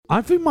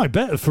I think my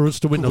bet for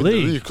us to win the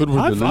league. You could win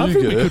the league. I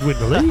think we could win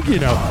the league, you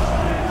know.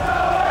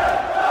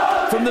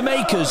 From the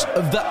makers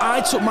of the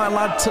I Took My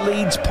Lad to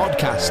Leeds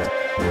podcast.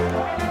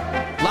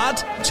 Lad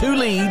to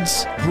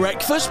Leeds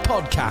Breakfast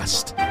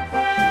Podcast.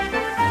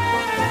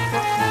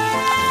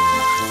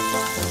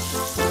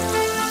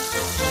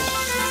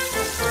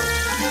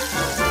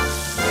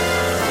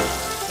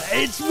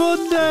 It's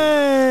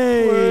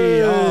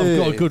Monday! Oh, I've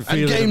got a good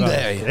feeling game about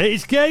day. it.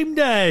 It's game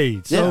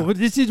day. So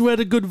this is where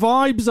the good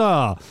vibes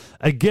are.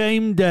 A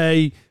game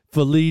day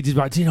for Leeds is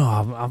back. Do you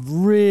know, I've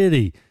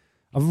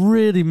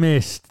really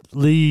missed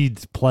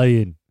Leeds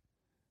playing.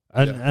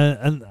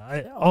 And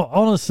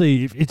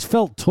honestly, it's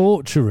felt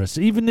torturous.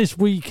 Even this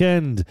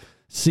weekend,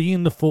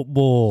 seeing the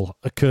football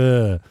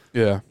occur,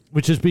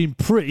 which has been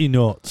pretty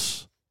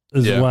nuts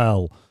as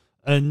well.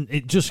 And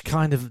it just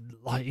kind of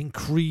like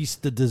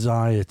increased the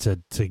desire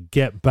to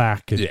get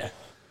back and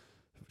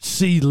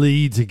see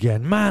Leeds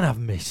again. Man, I've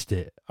missed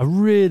it. I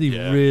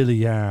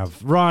really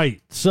have. Right,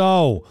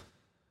 so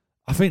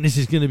I think this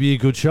is going to be a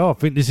good show. I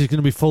think this is going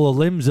to be full of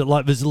limbs.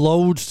 There's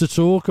loads to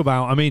talk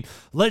about. I mean,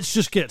 let's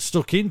just get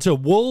stuck into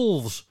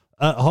Wolves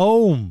at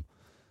home.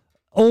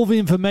 All the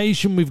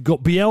information we've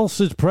got.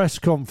 Bielsa's press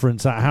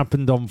conference that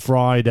happened on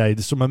Friday.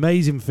 There's some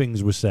amazing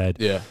things were said.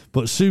 Yeah.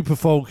 But super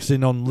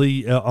focusing on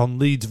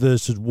Leeds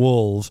versus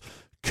Wolves.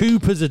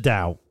 Cooper's a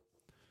doubt.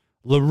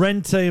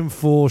 Llorente and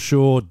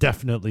Forshaw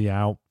definitely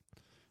out.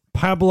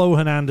 Pablo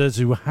Hernandez,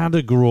 who had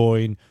a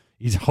groin,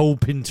 is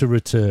hoping to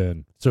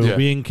return. So he'll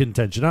be in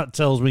contention. That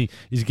tells me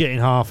he's getting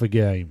half a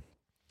game.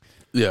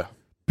 Yeah.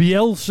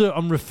 Bielsa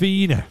and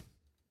Rafinha.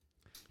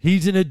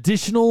 He's an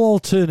additional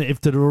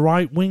alternative to the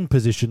right wing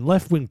position,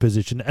 left wing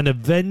position, and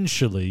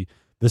eventually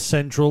the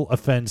central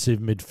offensive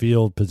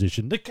midfield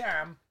position. The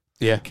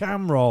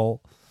cam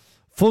role.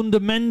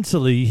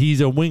 Fundamentally,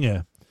 he's a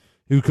winger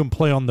who can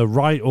play on the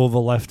right or the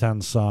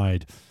left-hand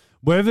side.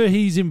 Whether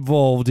he's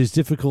involved is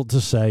difficult to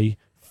say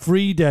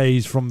 3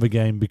 days from the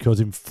game, because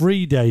in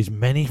 3 days,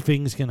 many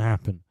things can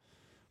happen.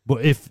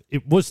 But if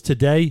it was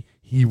today,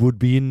 he would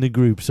be in the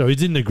group. So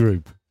he's in the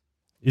group.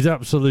 He's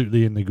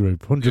absolutely in the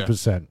group,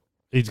 100%.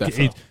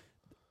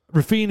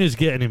 Rafinha's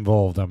getting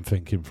involved, I'm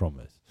thinking, from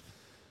this.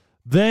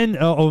 Then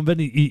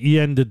he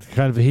ended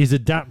kind of his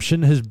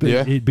adaptation has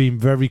been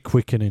very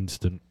quick and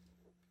instant.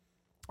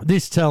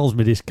 This tells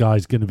me this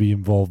guy's going to be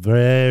involved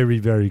very,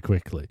 very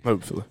quickly.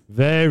 Hopefully.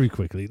 Very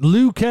quickly.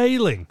 Luke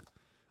Ayling,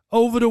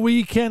 over the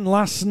weekend,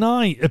 last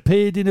night,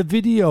 appeared in a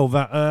video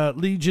that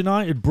Leeds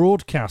United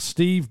broadcast.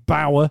 Steve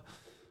Bauer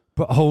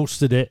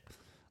hosted it.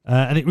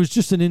 And it was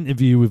just an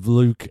interview with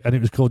Luke, and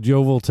it was called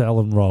Yeovil to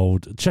Ellen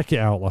Road. Check it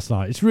out last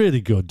night. It's really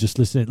good. Just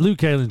listen.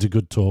 Luke Ayling's a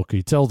good talker.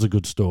 He tells a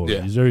good story.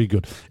 Yeah. He's very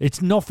good.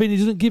 It's nothing. He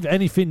doesn't give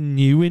anything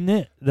new in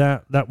it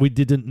that we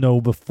didn't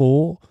know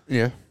before.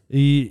 Yeah.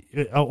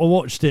 I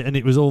watched it, and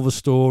it was all the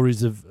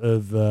stories of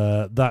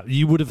that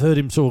you would have heard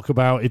him talk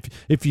about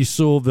if you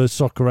saw the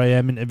Soccer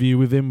AM interview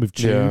with him with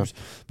Tubes.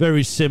 Yeah.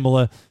 Very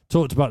similar.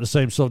 Talked about the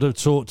same stuff.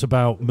 Talked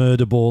about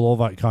Murder Ball, all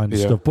that kind of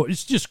stuff. But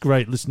it's just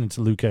great listening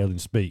to Luke Ayling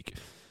speak.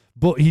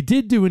 But he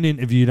did do an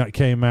interview that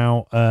came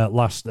out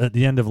at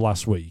the end of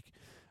last week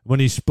when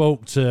he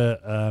spoke to,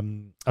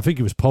 I think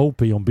it was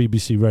Popey on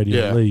BBC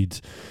Radio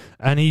Leeds.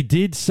 And he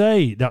did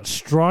say that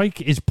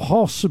Strike is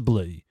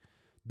possibly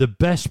the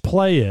best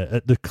player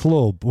at the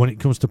club when it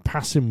comes to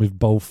passing with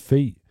both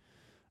feet.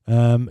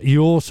 He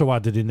also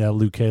added in there,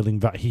 Luke Ayling,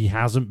 that he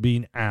hasn't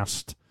been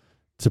asked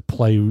to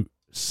play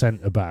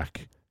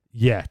centre-back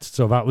yet.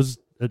 So that was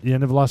at the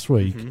end of last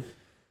week. Mm-hmm.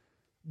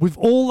 With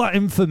all that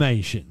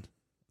information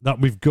that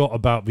we've got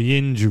about the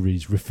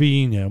injuries,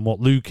 Rafinha, and what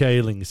Luke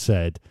Ayling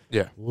said,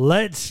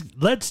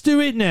 let's do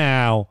it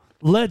now.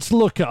 Let's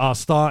look at our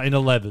starting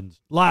 11s.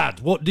 Lad,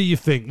 what do you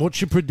think?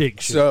 What's your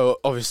prediction? So,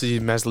 obviously,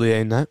 Meslier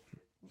in that.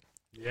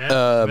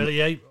 Yeah,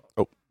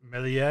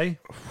 Meslier.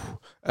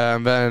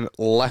 And then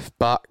left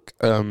back,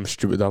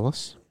 Stuart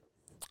Dallas.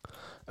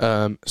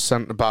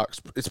 Centre backs,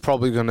 it's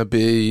probably going to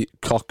be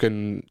Cock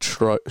and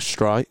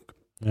Strike.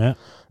 Yeah.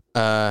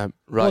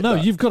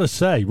 You've got to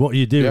say what are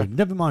you doing. Yeah.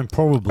 Never mind,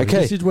 probably. Okay.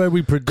 This is where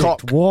we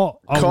predict what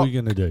are we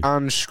going to do.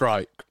 And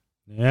Strike.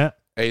 Yeah.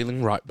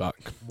 Ayling right back.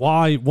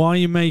 Why are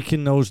you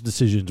making those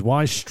decisions?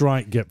 Why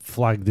Strike get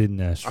flagged in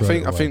there?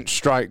 I think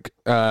Strike.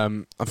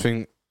 I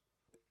think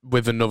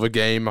with another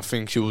game, I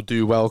think he will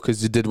do well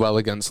because he did well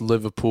against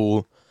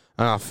Liverpool,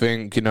 and I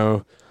think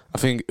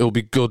it'll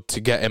be good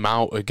to get him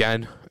out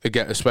again,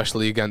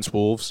 especially against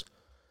Wolves.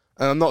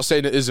 And I'm not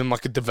saying it is in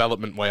like a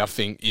development way. I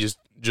think he's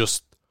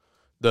just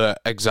the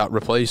exact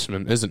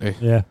replacement, isn't he?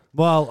 Yeah.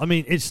 Well, I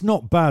mean, it's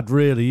not bad,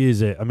 really,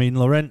 is it? I mean,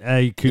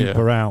 Llorente,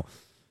 Cooper out.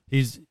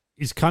 He's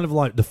kind of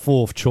like the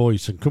fourth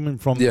choice, and coming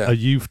from a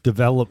youth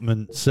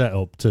development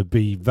setup to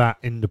be that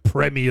in the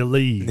Premier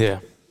League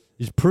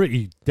is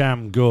pretty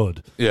damn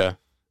good. Yeah.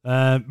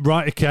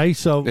 Right, okay,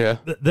 so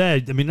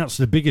there, I mean, that's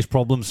the biggest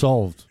problem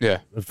solved. Yeah.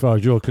 As far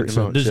as you're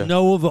concerned. There's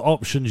no other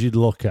options you'd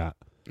look at.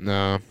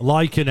 No.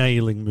 Like an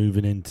Ayling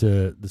moving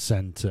into the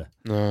centre.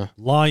 No.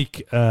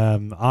 Like,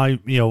 I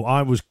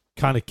was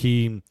kind of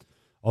keen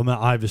or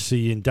either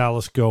seeing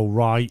Dallas go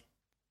right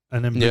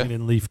and then bringing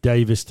in Leif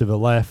Davis to the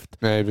left.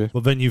 Maybe.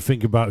 But then you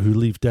think about who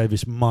Leif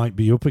Davis might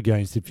be up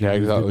against if you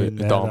exactly.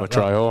 Adama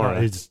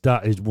Traore.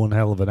 That is one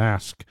hell of an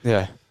ask.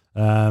 Yeah.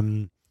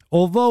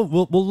 Although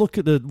we'll look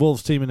at the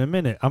Wolves team in a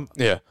minute.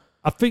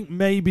 I think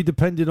maybe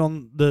depending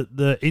on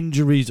the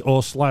injuries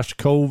or /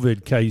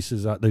 COVID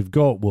cases that they've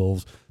got,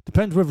 Wolves,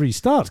 depends whether he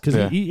starts,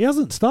 because he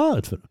hasn't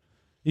started for them.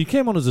 He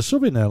came on as a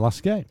sub in their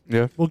last game.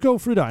 Yeah. We'll go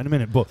through that in a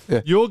minute, but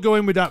you're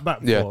going with that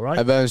back four, right?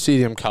 And then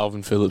CDM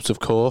Calvin Phillips, of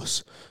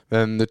course.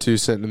 Then the two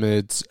centre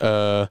mids,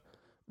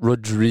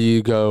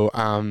 Rodrigo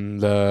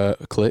and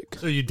Click.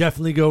 So you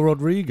definitely go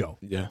Rodrigo.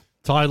 Yeah.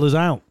 Tyler's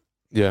out.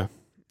 Yeah.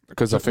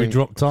 Because I think we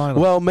dropped Tyler.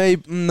 Well,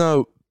 maybe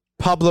no.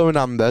 Pablo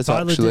Hernandez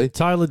actually.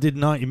 Tyler did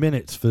 90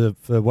 minutes for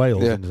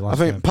Wales. Yeah. In his last I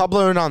think game.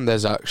 Pablo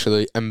Hernandez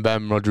actually, and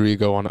Ben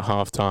Rodrigo on at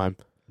half time.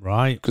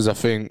 Right. Because I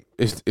think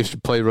if you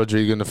play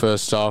Rodrigo in the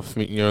first half, I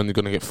think you're only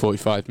going to get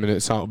 45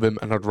 minutes out of him,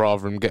 and I'd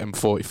rather him get him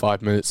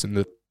 45 minutes in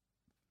the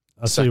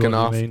second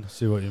half.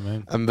 See what you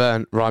mean. And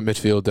then right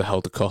midfielder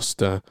Helder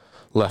Costa,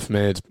 left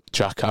mid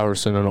Jack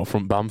Harrison, and up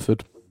front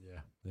Bamford.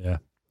 Yeah.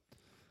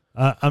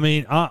 I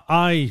mean,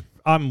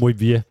 I'm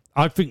with you.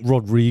 I think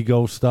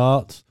Rodrigo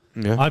starts.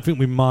 Yeah. I think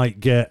we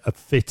might get a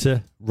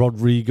fitter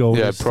Rodrigo.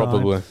 Yeah, this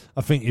probably. time. I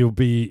think he'll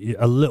be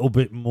a little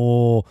bit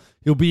more.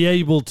 He'll be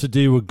able to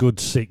do a good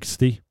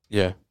 60.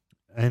 Yeah.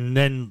 And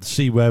then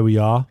see where we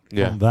are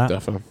on that.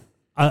 Definitely.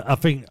 I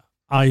think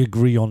I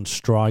agree on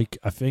strike.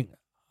 I think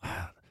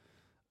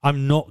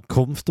I'm not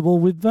comfortable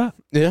with that.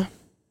 Yeah.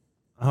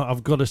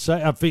 I've got to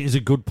say, I think he's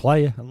a good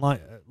player, and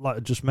like I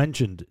just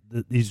mentioned,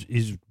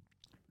 his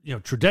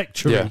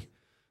trajectory.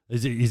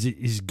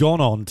 He's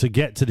gone on to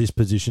get to this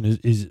position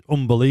is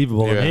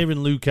unbelievable. Yeah. And hearing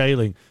Luke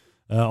Ayling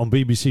on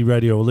BBC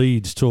Radio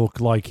Leeds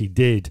talk like he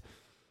did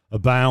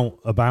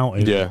about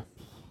him. Yeah.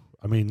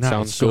 I mean, that's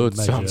Sounds some good.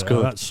 measure. Sounds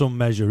good. That's some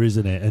measure,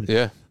 isn't it?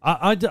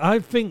 And I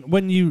think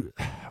when you...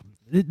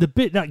 The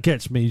bit that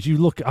gets me is you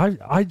look...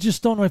 I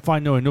just don't know if I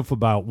know enough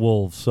about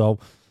Wolves. So,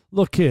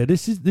 look here.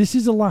 This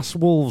is the last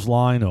Wolves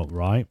lineup,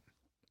 right?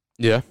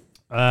 Yeah.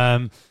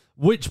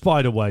 Which,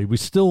 by the way, we're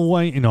still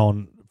waiting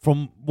on...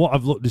 From what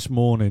I've looked this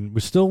morning, we're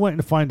still waiting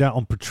to find out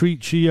on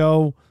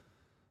Patricio.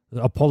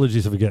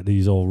 Apologies if I get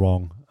these all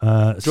wrong.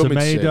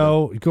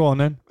 Semedo. Go on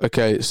then.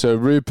 Okay, so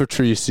Rui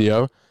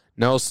Patricio,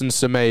 Nelson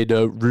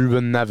Semedo,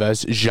 Ruben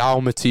Neves,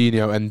 João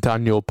Moutinho, and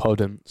Daniel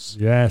Podence.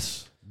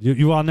 Yes.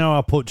 You are now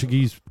our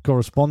Portuguese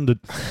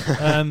correspondent.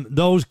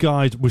 Those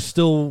guys, we're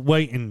still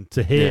waiting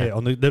to hear.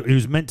 It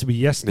was meant to be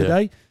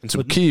yesterday. Yeah. And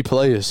some key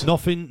players.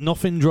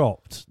 Nothing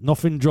dropped.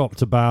 Nothing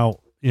dropped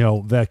about...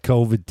 their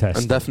COVID test.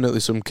 And definitely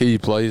some key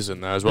players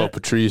in there as well.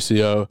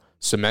 Patricio,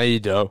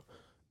 Semedo,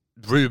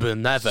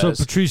 Ruben Neves. So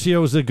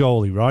Patricio's the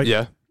goalie, right?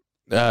 Yeah.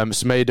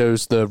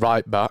 Semedo's the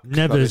right back.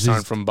 Neves is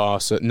signed from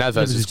Barca.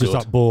 Neves is just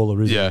good. that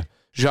baller, isn't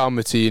he? João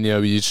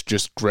Moutinho, he's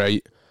just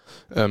great.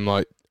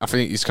 I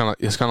think he's kind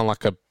of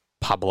like a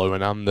Pablo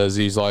Hernandez.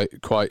 He's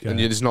like quite, and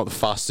he's not the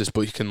fastest,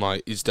 but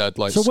he's dead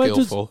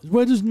skillful.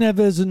 Where does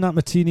Neves and that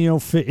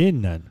Moutinho fit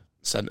in then?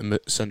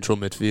 Central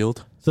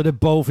midfield. So they're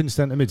both in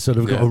centre mid, so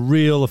they've got a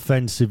real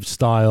offensive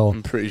style.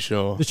 I'm pretty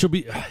sure. There should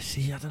be.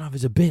 See, I don't know if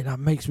there's a bit that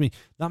makes me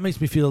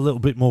feel a little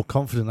bit more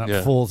confident.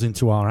 That falls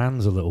into our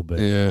hands a little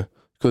bit. Yeah,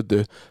 could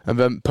do. And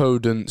then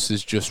Podence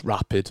is just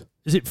rapid.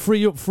 Is it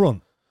free up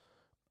front?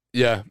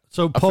 Yeah.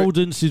 So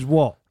Podence is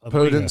what?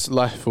 Podence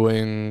left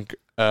wing.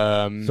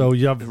 So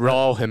you have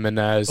Raul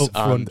Jimenez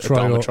and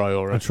Adama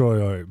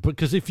Traore.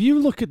 Because if you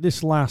look at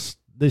this last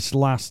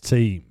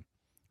team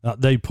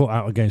that they put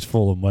out against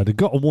Fulham, where they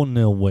got a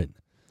 1-0 win.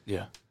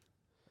 Yeah.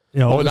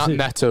 That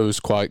Neto's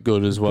quite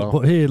good as well.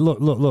 But here,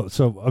 look.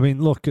 So, I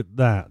mean, look at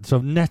that. So,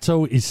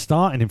 Neto is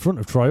starting in front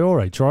of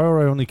Traore.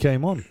 Traore only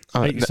came on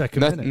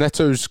 82nd minute.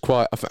 Neto's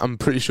quite... I'm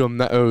pretty sure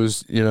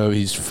Neto's,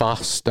 he's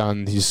fast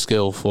and he's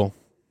skillful.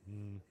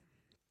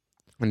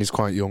 And he's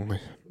quite young,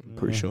 I'm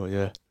pretty sure,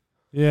 yeah.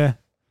 Yeah.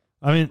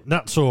 I mean,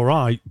 that's all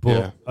right,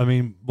 but, I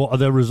mean, what are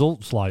their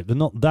results like? They're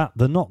not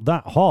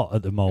that hot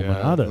at the moment,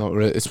 are they? Not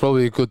really. It's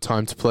probably a good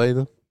time to play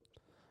them,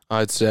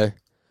 I'd say.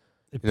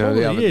 It probably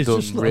they haven't is.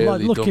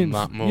 done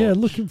that much. Yeah,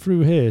 looking through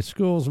here,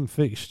 scores and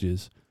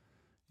fixtures.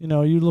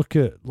 You look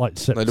at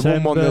September. They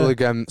won 1-0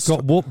 against.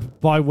 Got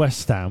whooped by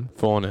West Ham.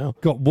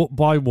 4-0. Got whooped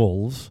by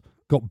Wolves.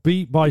 Got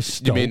beat by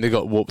Stoke. You mean they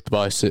got whooped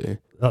by City?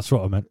 That's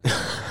what I meant.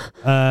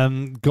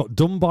 Got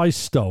done by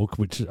Stoke,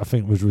 which I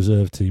think was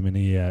reserve team in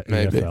the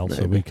EFL,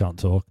 so we can't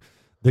talk.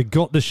 They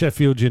got the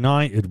Sheffield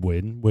United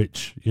win,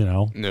 which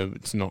No,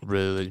 it's not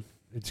really.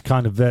 It's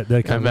kind of their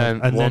kind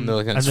and of. Then 1-0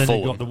 against Fulham. And then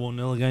they got the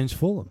 1-0 against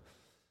Fulham.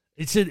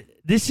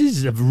 This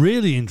is a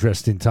really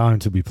interesting time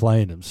to be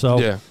playing them.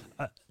 So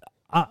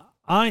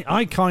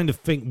I kind of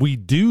think we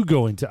do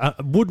go into...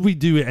 would we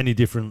do it any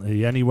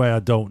differently? Anyway, I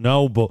don't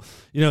know. But,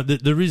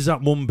 there is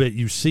that one bit.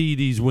 You see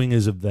these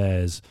wingers of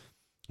theirs.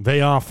 They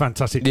are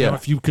fantastic. Yeah. Now,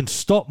 if you can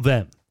stop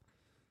them,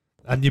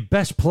 and your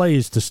best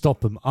players to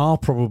stop them are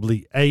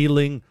probably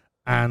Ayling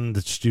and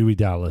Stewie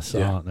Dallas,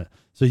 aren't they?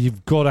 So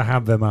you've got to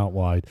have them out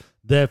wide.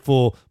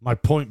 Therefore, my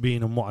point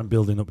being and what I'm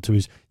building up to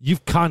is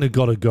you've kind of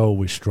got to go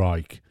with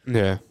Strike.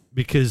 Yeah.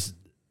 Because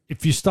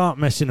if you start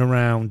messing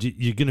around,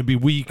 you're going to be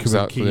weaker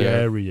in key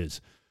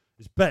areas.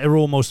 It's better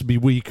almost to be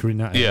weaker in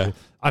that area.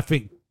 I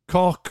think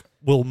Koch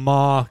will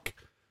mark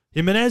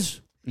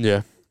Jimenez.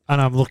 Yeah. And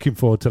I'm looking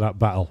forward to that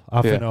battle.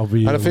 I think that'll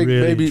be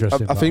really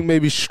interesting. I think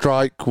maybe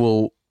Strike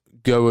will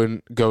go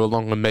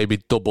along and maybe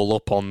double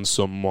up on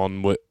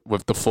someone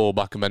with the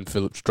fullback, and then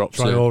Phillips drops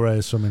Traore in.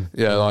 or something.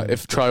 Yeah, like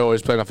if Traore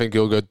is playing, I think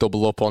he'll go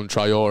double up on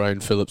Traore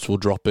and Phillips will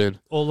drop in.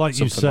 Or like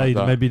you say,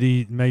 like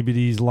maybe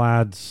these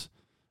lads,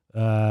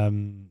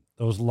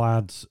 those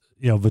lads,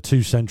 the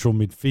two central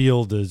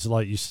midfielders,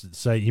 like you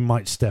say, he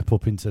might step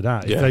up into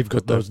that. If they've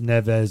got those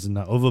Neves and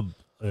that other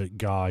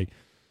guy,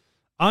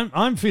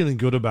 I'm feeling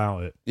good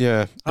about it.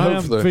 Yeah,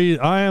 hopefully.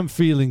 I am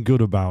feeling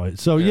good about it.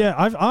 So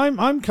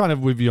I'm kind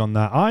of with you on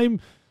that.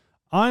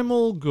 I'm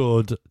all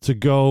good to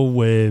go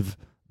with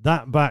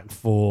that back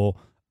four.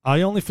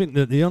 I only think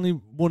that the only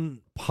one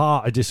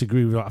part I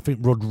disagree with, I think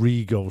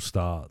Rodrigo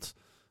starts.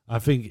 I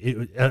think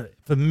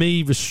for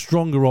me the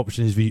stronger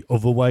option is the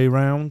other way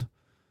around,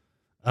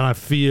 and I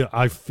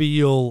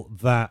feel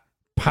that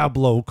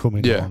Pablo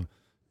coming on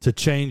to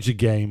change the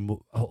game,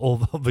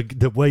 although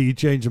the way he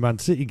changed the Man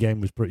City game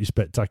was pretty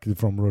spectacular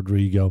from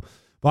Rodrigo.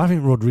 But I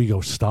think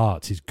Rodrigo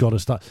starts. He's got to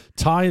start.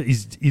 Tyler,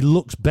 he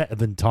looks better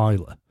than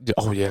Tyler.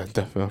 Oh, yeah,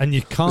 definitely. And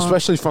you can't...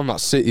 Especially from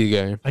that City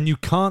game. And you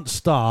can't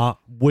start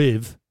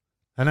with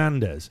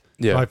Hernandez.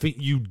 Yeah. So I think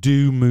you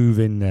do move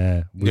in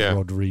there with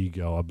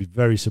Rodrigo. I'd be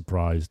very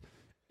surprised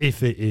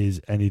if it is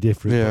any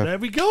different. Yeah. But there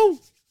we go.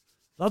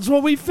 That's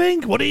what we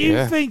think. What do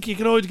you think? You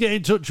can always get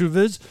in touch with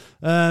us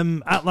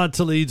at Lad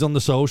to Leeds on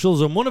the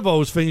socials. And one of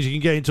those things you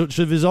can get in touch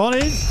with us on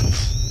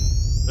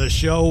is the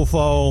show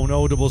phone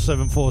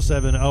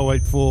 07747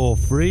 084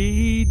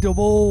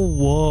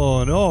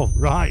 311. Oh,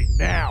 right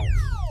now.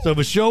 So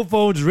the show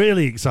phone's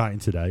really exciting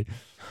today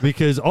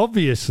because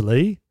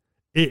obviously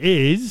it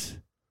is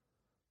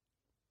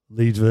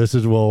Leeds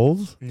versus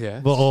Wolves.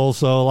 Yes. But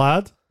also,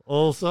 lad.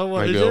 Also,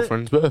 what is it? My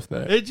girlfriend's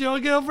birthday. It's your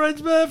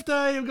girlfriend's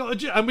birthday.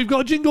 We've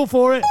got a jingle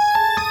for it.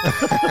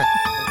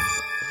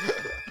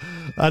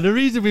 And the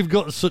reason we've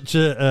got such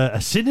a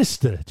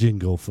sinister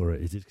jingle for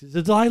it is because it's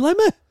a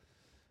dilemma.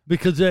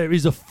 Because there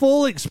is a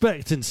full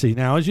expectancy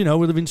now. As you know,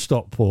 we live in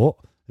Stockport.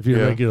 If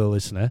you're a regular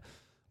listener,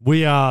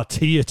 we are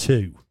tier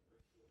 2.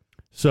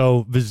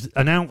 So there's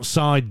an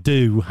outside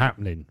do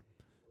happening.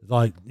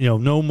 Like,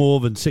 no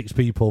more than 6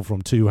 people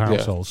from 2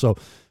 households. So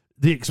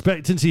the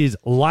expectancy is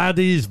lad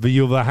is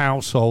the other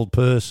household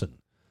person.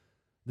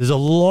 There's a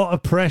lot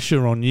of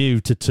pressure on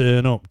you to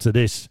turn up to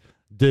this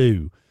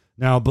do.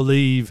 Now, I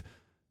believe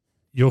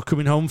you're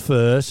coming home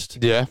first.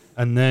 Yeah.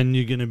 And then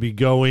you're going to be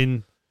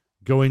going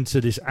to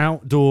this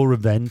outdoor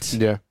event.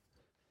 Yeah.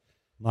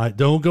 Like,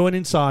 don't go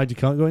inside. You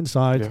can't go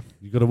inside. Yeah.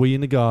 You got to wee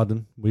in the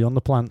garden. Wee on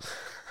the plant.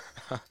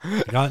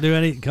 You can't do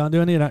any of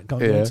that.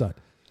 Can't go inside.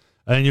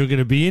 And you're going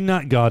to be in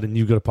that garden.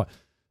 You've got to...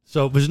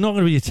 So there's not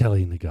going to be a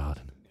telly in the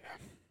garden.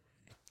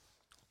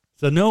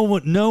 So no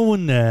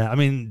one there. I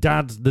mean,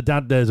 the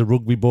dad there's a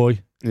rugby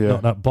boy,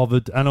 not that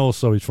bothered, and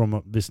also he's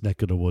from this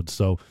neck of the woods,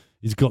 so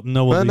he's got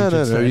no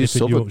allegiance to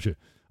anything Yorkshire.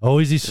 Oh,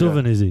 is he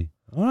Southern? Is he?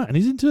 All right, and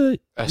he's into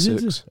it.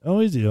 Essex. Is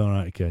he? All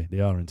right, okay,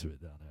 they are into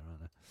it down there,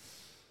 aren't they?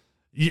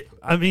 Yeah,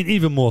 I mean,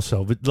 even more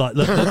so. But like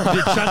the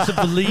chance of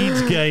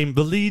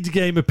the Leeds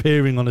game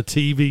appearing on a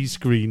TV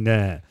screen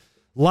there,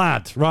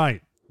 lad.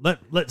 Right,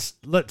 let's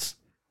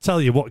tell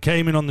you what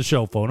came in on the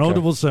show phone.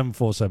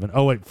 07747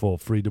 084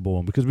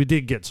 311, because we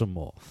did get some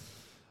more.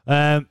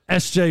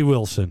 SJ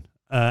Wilson,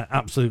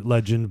 absolute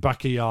legend,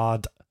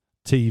 Backyard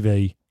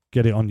TV,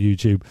 get it on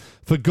YouTube.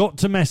 Forgot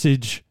to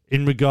message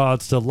in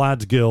regards to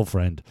lad's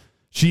girlfriend.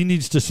 She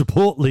needs to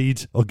support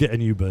Leeds or get a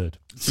new bird.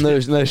 No,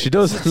 she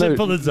does.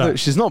 Simple as that. No,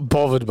 she's not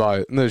bothered by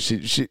it. No,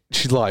 she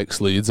likes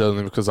Leeds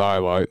only because I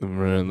like them,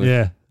 really.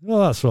 Yeah. Well,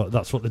 that's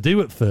what they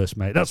do at first,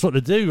 mate. That's what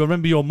they do. I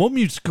remember your mum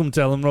used to come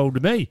tell them roll to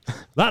me.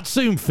 That's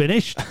soon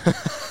finished.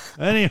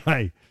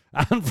 Anyway,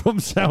 and from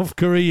South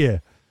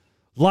Korea,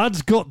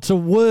 lad's got to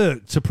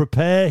work to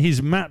prepare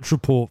his match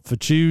report for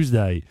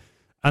Tuesday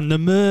and the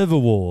Merv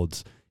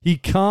Awards. He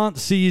can't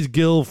see his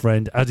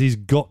girlfriend as he's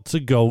got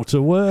to go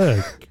to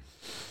work.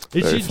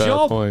 It's Very your fair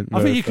job. point.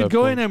 I think you could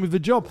go in there with the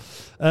job.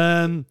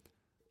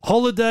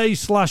 Holiday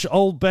 /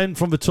 Old Ben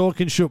from the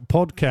Talking Shop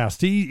podcast.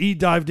 He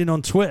dived in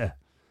on Twitter.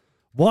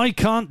 Why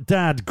can't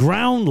Dad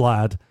ground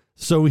lad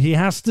so he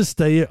has to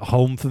stay at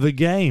home for the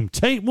game?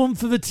 Take one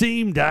for the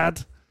team,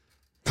 Dad.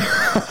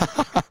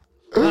 I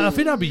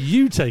think that'd be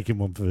you taking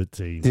one for the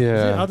team.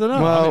 Yeah. I don't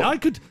know. Well, I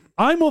mean,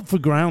 I'm up for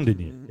grounding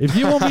you. If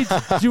you want me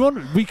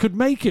to, we could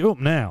make it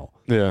up now.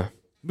 Yeah.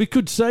 We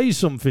could say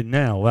something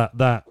now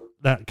that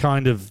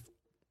kind of...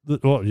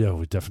 Well, yeah,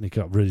 we definitely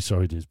can't. Really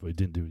sorry, Diz, but he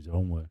didn't do his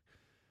homework.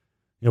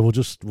 Yeah, we'll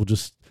just.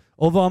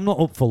 Although I'm not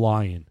up for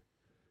lying,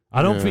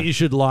 I don't think you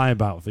should lie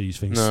about these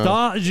things. No.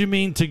 Start as you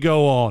mean to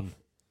go on.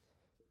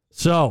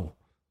 So,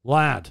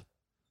 lad,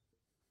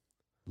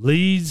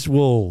 Leeds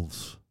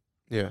Wolves.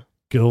 Yeah.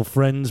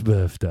 girlfriend's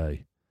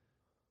birthday.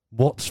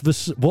 What's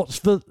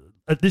the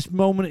at this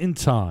moment in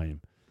time?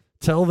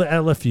 Tell the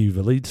LFU,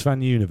 the Leeds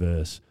Fan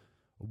Universe,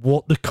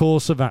 what the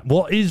course of that.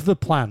 What is the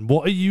plan?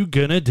 What are you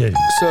gonna do?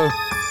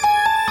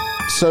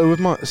 So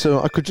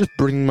I could just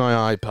bring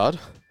my iPad,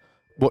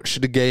 watch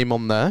the game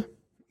on there,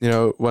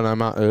 when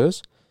I'm at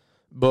hers.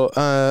 But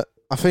I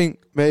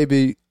think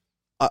maybe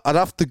I'd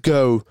have to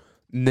go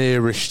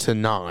nearish to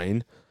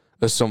 9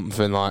 or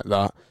something like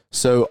that.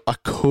 So I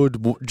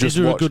could just.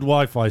 Is there watch. A good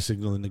Wi-Fi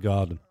signal in the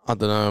garden? I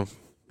don't know.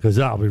 Because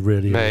that'll be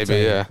really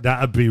irritating. Yeah.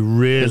 That'd be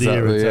really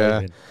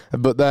irritating. Yeah.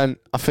 But then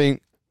I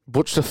think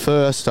watch the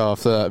first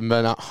half there, and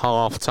then at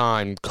half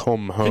time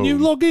come home. Can you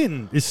log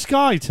in? It's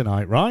Sky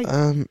tonight, right?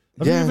 Have you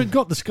yeah. even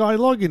got the Sky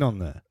login on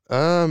there?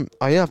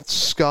 I have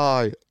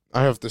Sky.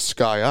 I have the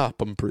Sky app.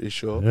 I'm pretty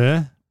sure.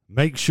 Yeah.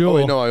 Make sure. Oh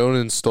wait, no, I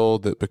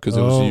uninstalled it because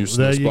it was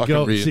useless. There you but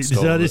go. I can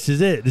reinstall it. This is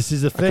it. This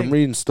is the thing. I can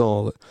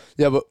reinstall it.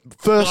 Yeah, but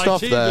first Sky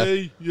off TV,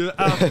 there, your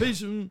app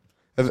vision.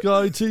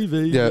 Sky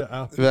TV. yeah. Your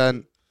app.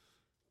 Then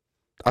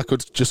I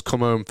could just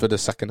come home for the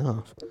second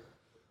half.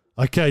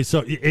 Okay,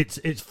 so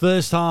it's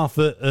first half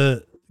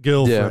at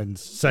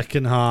Girlfriends,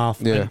 second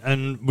half, Yeah.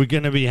 and we're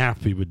gonna be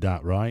happy with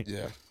that, right?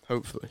 Yeah,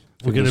 hopefully.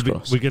 We're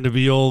gonna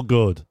be all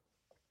good.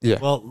 Yeah.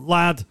 Well,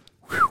 lad,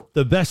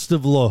 the best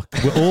of luck.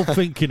 We're all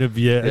thinking of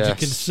you. As you Yes.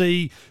 can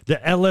see,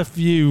 the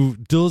LFU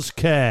does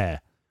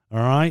care. All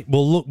right.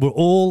 Well, look, we're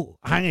all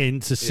hanging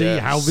to see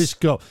how this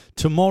go.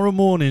 Tomorrow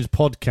morning's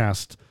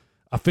podcast,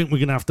 I think we're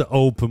gonna have to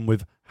open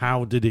with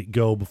how did it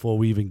go before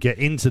we even get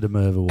into the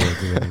Merv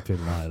Awards or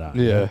anything like that.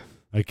 Yeah.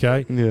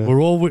 Okay. Yeah.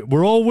 We're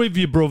all with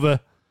you,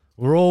 brother.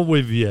 We're all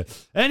with you.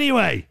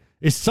 Anyway,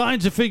 it's time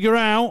to figure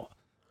out.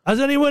 Has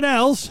anyone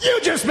else? You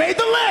just made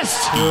the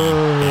list!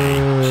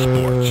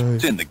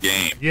 It's in the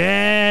game.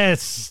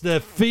 Yes, the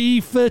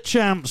FIFA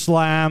Champ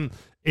Slam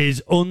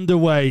is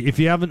underway. If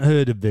you haven't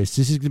heard of this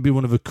is going to be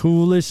one of the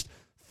coolest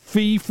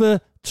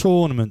FIFA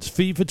tournaments,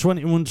 FIFA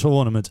 21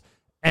 tournaments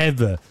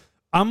ever.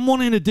 I'm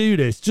wanting to do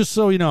this, just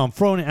so you know, I'm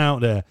throwing it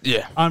out there.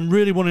 Yeah. I'm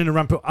really wanting to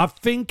ramp up. I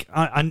think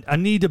I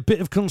need a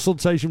bit of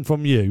consultation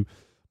from you,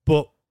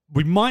 but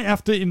we might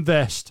have to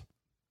invest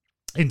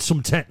in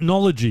some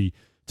technology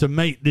to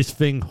make this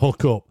thing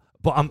hook up.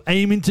 But I'm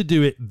aiming to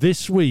do it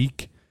this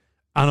week,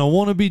 and I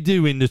want to be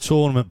doing the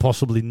tournament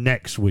possibly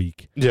next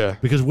week. Yeah.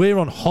 Because we're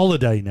on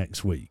holiday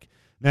next week.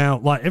 Now,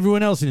 like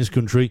everyone else in this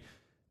country,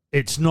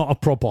 it's not a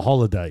proper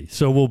holiday,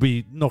 so we'll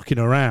be knocking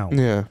around.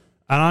 Yeah.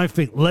 And I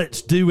think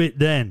let's do it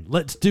then.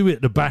 Let's do it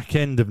at the back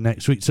end of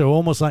next week. So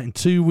almost like in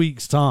 2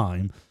 weeks'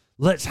 time,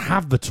 let's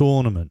have the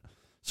tournament.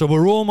 So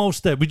we're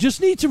almost there. We just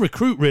need to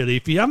recruit, really.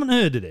 If you haven't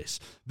heard of this,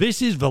 this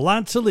is the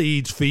Lad to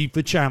Leeds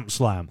FIFA Champ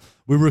Slam.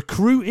 We're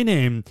recruiting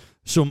in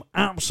some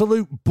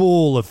absolute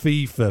ball of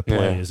FIFA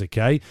players,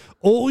 okay?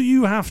 All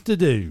you have to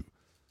do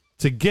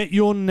to get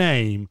your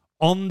name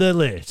on the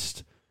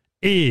list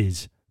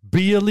is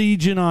be a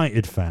Leeds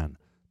United fan.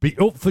 Be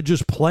up for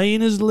just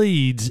playing as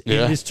Leeds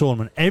in this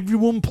tournament.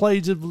 Everyone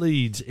plays as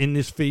Leeds in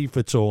this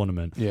FIFA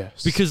tournament.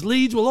 Yes. Because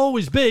Leeds will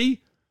always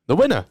be the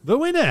winner. the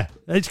winner.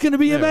 It's going to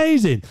be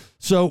amazing.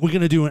 So we're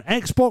going to do an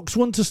Xbox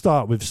one to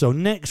start with. So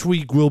next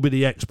week will be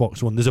the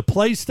Xbox one. There's a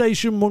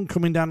PlayStation one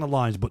coming down the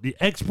lines, but the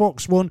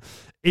Xbox one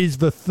is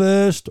the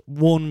first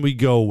one we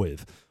go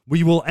with.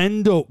 We will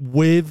end up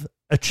with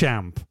a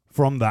champ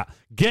from that.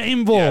 Get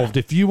involved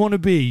if you want to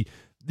be,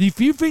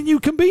 if you think you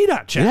can be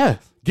that champ. Yeah.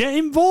 Get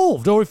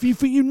involved, or if you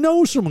think you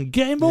know someone,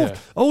 get involved.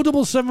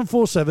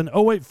 07747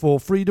 084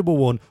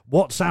 311.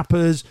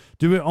 WhatsAppers,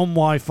 do it on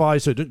Wi-Fi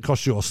so it doesn't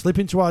cost you. Or slip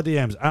into our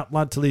DMs at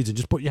Lad to Leeds and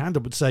just put your hand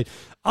up and say,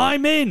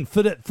 "I'm in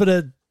for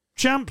the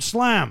Champ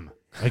Slam."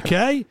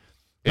 Okay,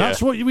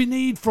 that's what we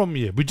need from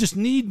you. We just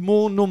need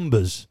more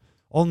numbers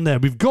on there.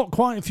 We've got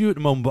quite a few at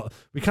the moment, but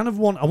we kind of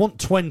I want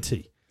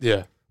 20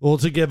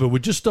 altogether. We're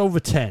just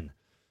over 10,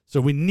 so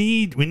we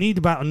need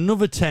about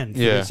another 10 for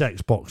this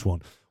Xbox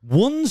one.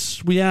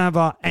 Once we have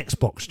our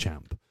Xbox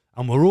champ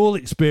and we're all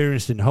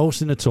experienced in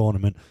hosting a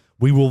tournament,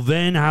 we will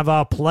then have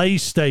our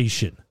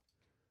PlayStation.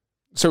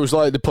 So it's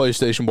like the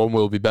PlayStation 1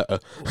 will be better.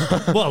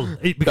 Well,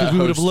 because we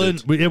would have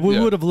learned, we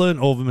would have learned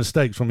all the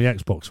mistakes from the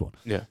Xbox one.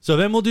 Yeah. So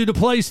then we'll do the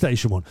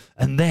PlayStation one,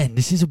 and then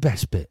this is the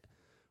best bit.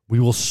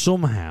 We will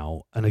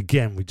somehow, and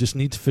again, we just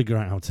need to figure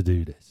out how to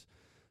do this.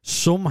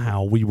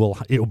 Somehow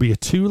it'll be a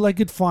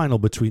two-legged final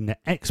between the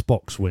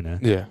Xbox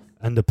winner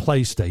and the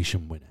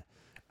PlayStation winner.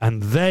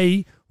 And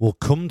they will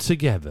come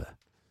together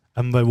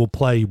and they will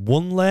play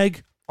one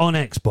leg on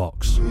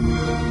Xbox.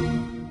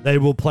 They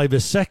will play the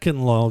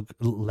second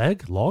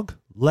leg on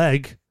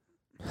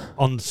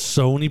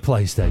Sony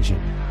PlayStation.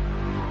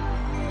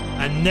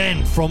 And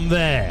then from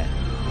there,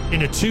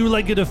 in a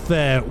two-legged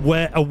affair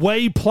where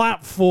away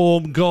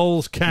platform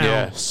goals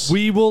count,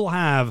 we will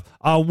have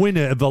our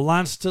winner of the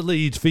Lads to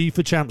Leeds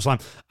FIFA Champ Slam.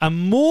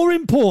 And more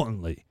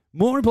importantly,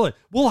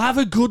 we'll have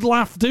a good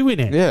laugh doing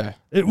it. Yeah.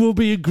 It will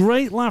be a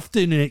great laugh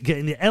doing it,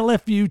 getting the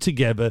LFU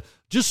together,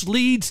 just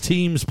Leeds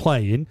teams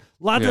playing.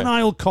 Lad and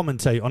I will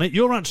commentate on it.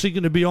 You're actually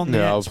going to be on the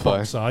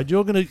Xbox side.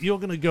 You're going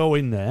to go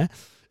in there.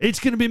 It's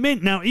going to be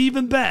mint. Now,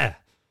 even better,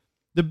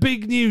 the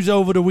big news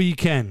over the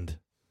weekend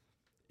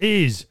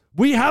is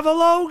we have a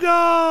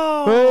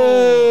logo.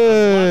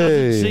 Hey! Lad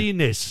hasn't seen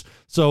this.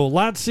 So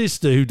Lad's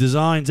sister, who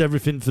designs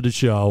everything for the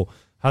show,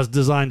 has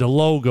designed a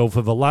logo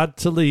for the Lad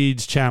to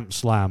Leeds Champ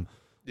Slam.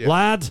 Yep.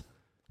 Lad,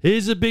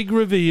 here's a big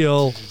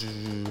reveal.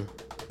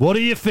 What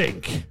do you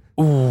think?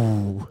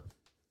 Ooh,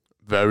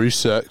 very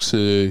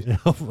sexy.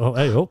 Oh,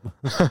 hey, up.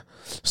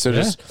 So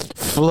there's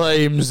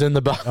flames in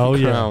the background. Oh,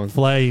 yeah,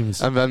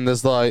 flames. And then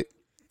there's like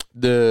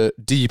the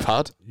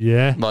D-pad.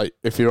 Yeah. Like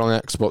if you're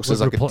on Xbox,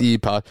 there's like a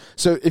D-pad.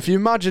 So if you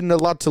imagine the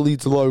Lad to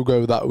Leeds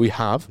logo that we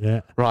have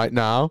right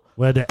now.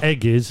 Where the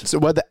egg is. So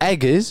where the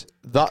egg is,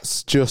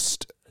 that's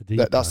just...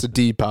 That's the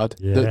D-pad.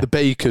 Yeah. The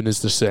bacon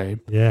is the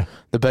same. Yeah.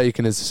 The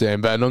bacon is the same.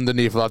 But then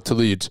underneath Lad to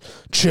Leeds,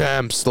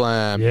 Champ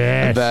Slam.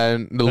 Yes. And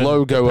then the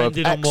logo of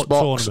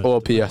Xbox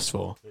or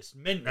PS4. It's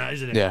mint that,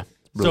 isn't it? Yeah.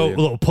 Brilliant.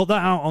 So, look, put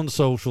that out on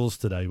socials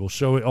today. We'll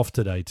show it off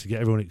today to get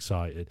everyone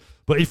excited.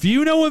 But if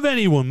you know of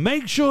anyone,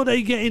 make sure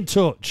they get in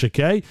touch,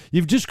 okay?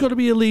 You've just got to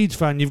be a Leeds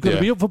fan. You've got to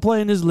be up for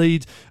playing as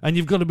Leeds, and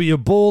you've got to be a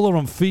baller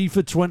on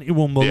FIFA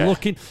 21. We're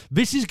looking.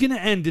 This is going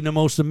to end in the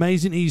most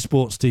amazing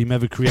esports team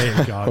ever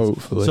created, guys.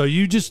 Hopefully. So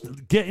you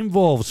just get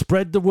involved.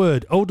 Spread the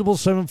word.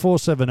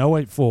 07747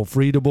 084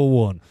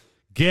 311.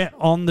 Get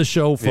on the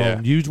show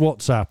phone. Use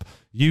WhatsApp.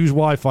 Use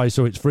Wi-Fi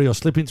so it's free, or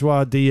slip into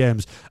our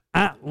DMs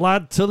at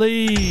Lad to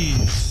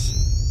Leeds.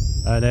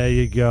 And there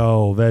you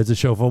go. There's the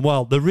show phone.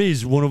 Well, there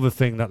is one other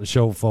thing that the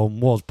show phone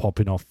was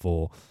popping off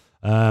for,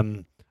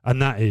 and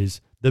that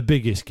is the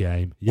biggest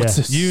game.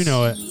 Yes, you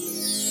know it.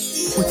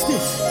 What's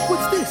this?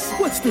 What's this?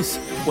 What's this?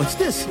 What's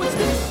this? What's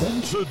this?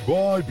 Sponsored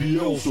by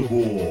Beelzebub.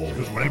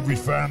 Because when every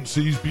fan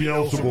sees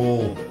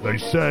Beelzebub, they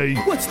say,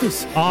 what's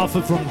this?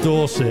 Arthur from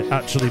Dorset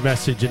actually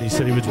messaged, and he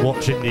said he was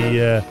watching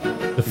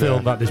the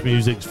film that this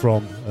music's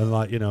from, and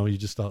like, you know, you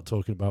just start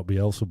talking about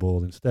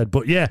Beelzebub instead.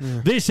 But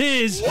this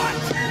is What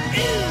is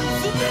this?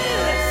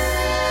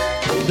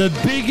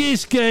 the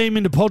biggest game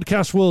in the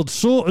podcast world,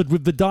 sorted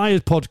with the Dyers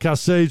podcast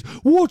says,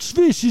 what's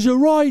this is a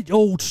right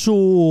old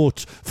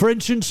sort.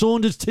 French and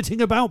Saunders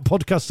Titting About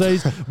podcast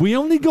says, we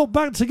only got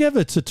back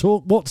together to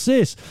talk what's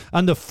this.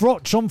 And the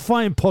Frotch on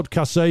Fire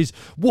podcast says,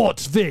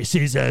 what's this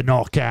is a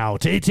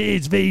knockout. It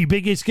is the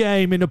biggest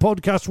game in the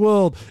podcast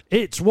world.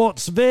 It's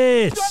what's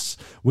this.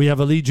 We have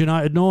a Leeds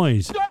United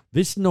noise.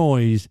 This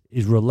noise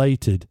is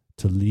related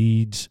to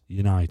Leeds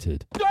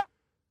United.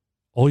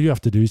 All you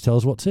have to do is tell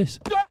us what's this.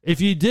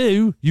 If you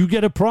do, you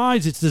get a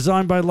prize. It's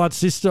designed by Lad's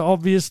sister,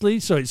 obviously,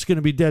 so it's going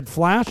to be dead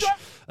flash.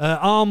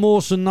 R.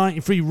 Mawson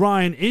 93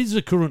 Ryan is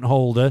a current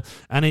holder,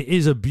 and it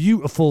is a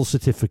beautiful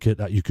certificate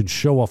that you can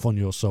show off on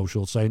your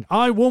social saying,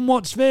 I won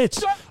what's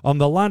this on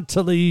the Lad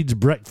to Leeds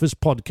Breakfast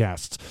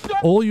podcast.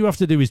 All you have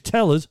to do is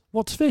tell us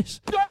what's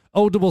this.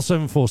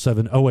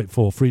 07747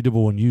 084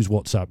 311. Use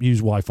WhatsApp, use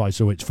Wi-Fi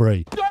so it's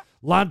free.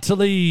 Lad to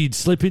Leeds,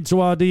 slip into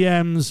our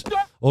DMs,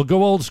 or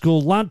go old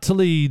school,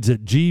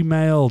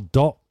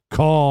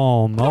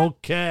 ladtoleeds@gmail.com.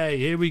 Okay,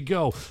 here we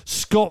go.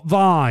 Scott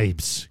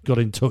Vibes got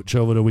in touch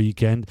over the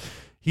weekend.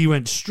 He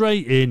went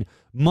straight in.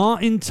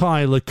 Martin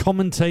Tyler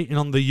commentating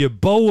on the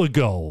Yeboah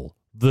goal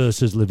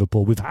versus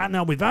Liverpool. We've had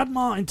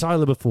Martin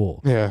Tyler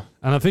before. Yeah.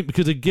 And I think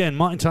because, again,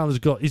 Martin Tyler's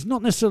he's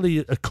not necessarily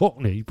a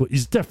Cockney, but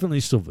he's definitely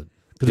Southern.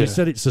 Because we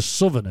said it's a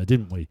Southerner,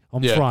 didn't we,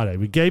 on Friday?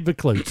 We gave the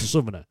clue. It's a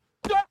Southerner.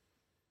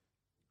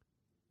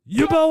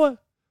 Yeboah!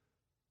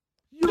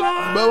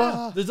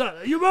 Yeboah! There's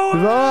that.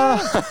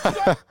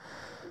 Yeboah!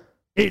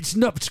 It's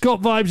not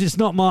Scott Vibes. It's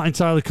not Martin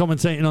Tyler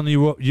commentating on the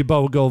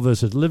Yeboah goal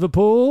versus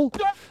Liverpool.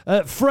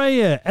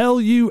 Freya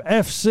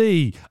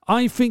LUFC.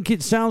 I think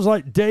it sounds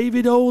like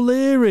David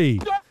O'Leary.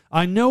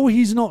 I know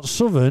he's not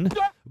Southern,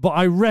 but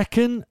I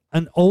reckon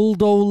an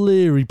old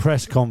O'Leary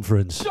press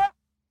conference.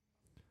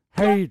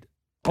 Hey,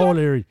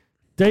 O'Leary,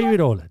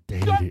 David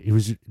O'Leary. He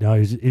was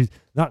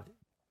not.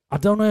 I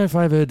don't know if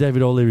I've heard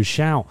David O'Leary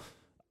shout.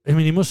 I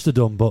mean, he must have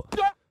done, but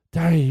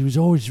he was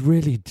always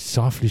really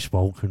softly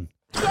spoken.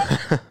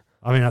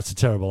 I mean, that's a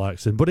terrible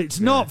accent, but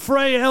it's not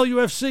Freya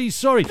LUFC,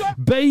 sorry.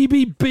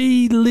 Baby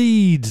B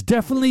Leeds,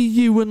 definitely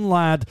you and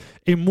Lad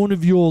in one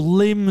of your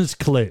limbs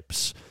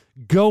clips.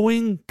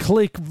 Going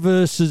Click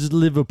versus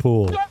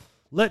Liverpool.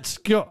 Let's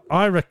go.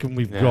 I reckon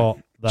we've got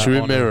that. Should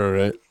we mirror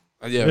it?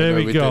 Yeah, there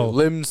we go.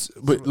 Limbs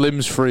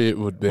free it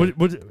would be.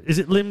 Is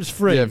it limbs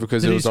free? Yeah,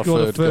 because it was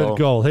our third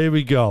goal. Here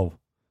we go.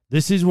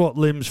 This is what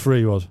limbs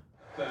free was.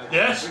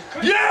 yes?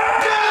 Yeah!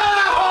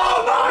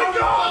 Oh my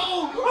God!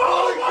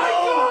 Oh my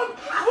God!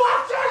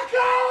 What a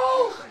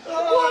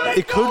goal!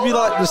 It could be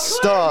like the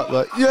start,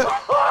 like Get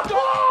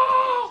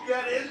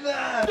in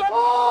there!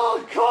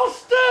 Oh,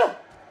 Costa!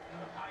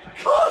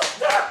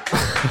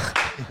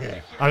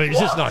 I mean, it's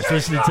just nice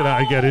listening to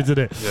that again, isn't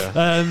it?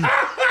 Yeah.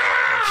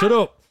 Shut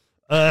up.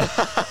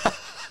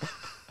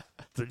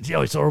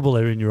 It's horrible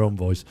hearing your own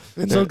voice.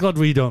 So glad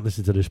we don't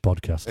listen to this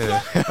podcast.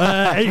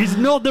 It's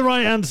not the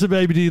right answer,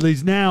 Baby D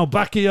Leeds. Now,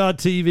 Backyard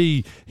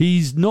TV.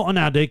 He's not an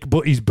addict,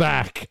 but he's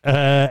back.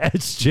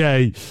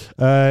 SJ.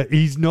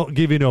 He's not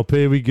giving up.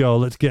 Here we go.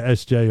 Let's get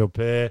SJ up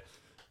here.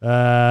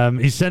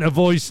 He sent a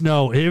voice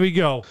note. Here we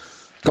go.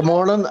 Good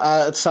morning.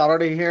 It's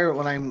Saturday here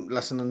when I'm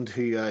listening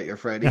to your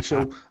Friday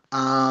show.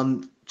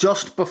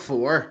 Just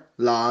before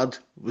Lad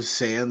was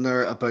saying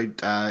there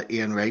about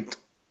Ian Wright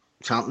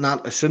chanting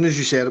that, as soon as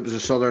you said it was a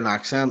southern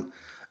accent,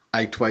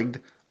 I twigged,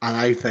 and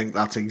I think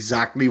that's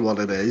exactly what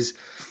it is.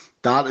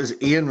 That is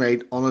Ian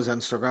Wright on his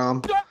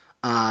Instagram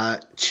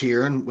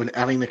cheering when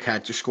Eddie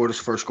Nketiah scored his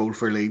first goal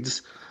for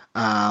Leeds.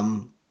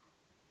 100%.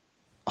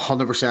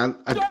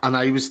 And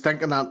I was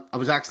thinking that, I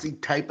was actually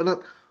typing it,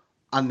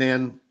 and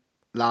then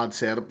Lad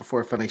said it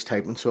before I finished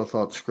typing, so I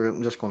thought, screw it,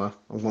 I'm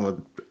gonna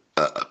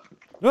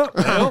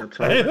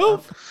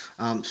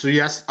so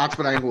yes, that's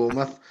what I'm going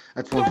with.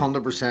 It's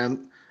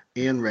 100%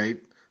 Ian Wright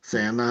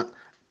saying that.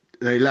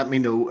 Now let me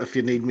know if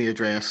you need me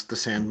address to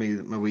send me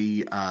my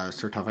wee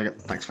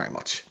certificate. Thanks very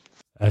much.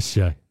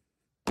 SJ,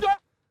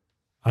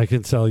 I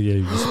can tell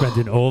you're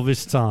spending all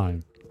this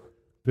time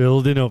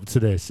building up to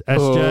this.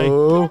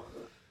 SJ,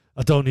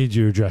 I don't need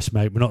your address,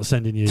 mate. We're not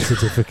sending you a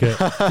certificate.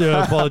 Do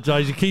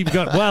apologise. You keep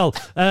going. Well,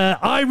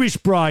 Irish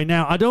Bry.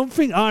 Now, I don't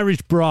think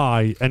Irish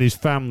Bry and his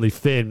family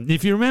Finn.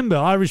 If you remember,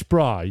 Irish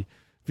Bry,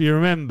 he's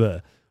got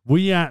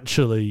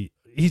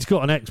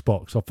an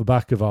Xbox off the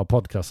back of our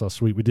podcast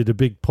last week. We did a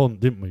big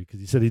punt, didn't we?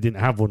 Because he said he didn't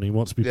have one. He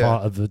wants to be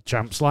part of the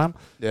Champ Slam.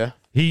 Yeah.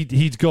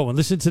 He's got one.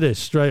 Listen to this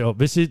straight up.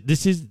 This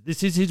is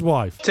his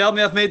wife. Tell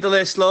me I've made the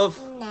list, love.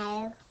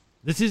 No.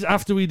 This is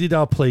after we did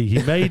our plea.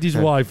 He made his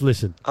wife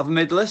listen. Haven't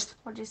made the list?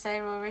 What do you say,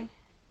 Rory?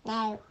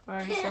 No.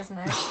 Rory says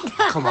no.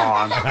 Come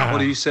on. What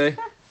do you say?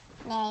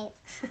 No.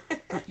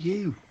 Not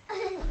you.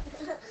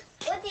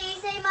 What do you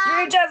say, Mom?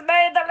 You just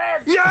made the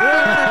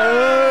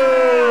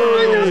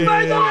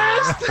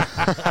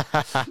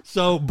list!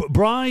 So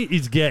Bry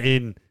is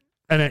getting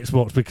an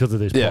Xbox because of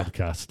this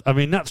podcast. I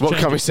mean, that's what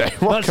can we say?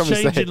 That's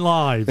changing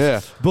lives.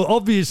 Yeah. But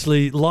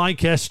obviously, like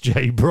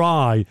SJ,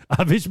 Bry,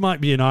 this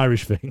might be an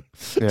Irish thing,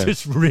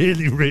 just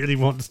really, really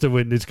wants to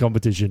win this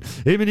competition.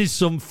 Him and his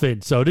son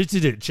Finn. So this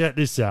is it. Check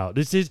this out.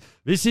 This is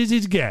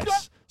his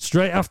guess.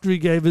 Straight after he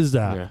gave us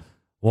that. Yeah.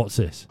 What's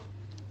this?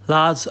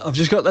 Lads, I've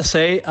just got to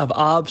say, I've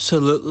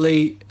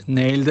absolutely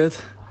nailed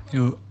it.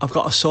 You know, I've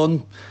got a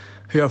son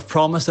who I've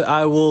promised that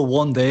I will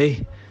one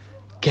day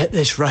get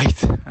this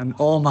right, and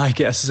all my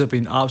guesses have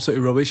been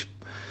absolutely rubbish.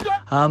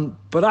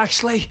 But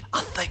actually, I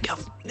think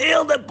I've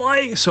nailed it,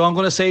 boy. So I'm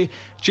going to say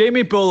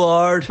Jamie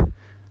Bullard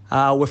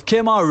with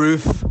Kemar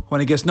Roof when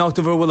he gets knocked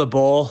over with a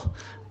ball.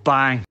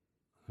 Bang.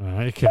 All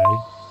right, okay.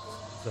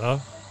 So,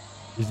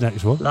 his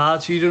next one.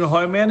 Lads, you don't know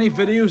how many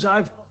videos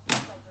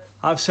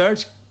I've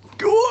searched.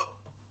 Go.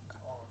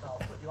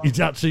 He's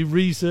actually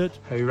researched.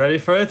 Are you ready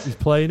for it? He's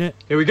playing it.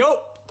 Here we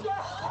go.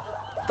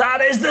 That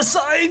is the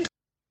sign.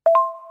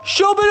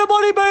 Show me the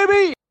money,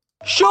 baby!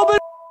 Show me.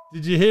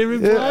 Did you hear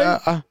him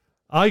play?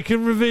 I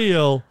can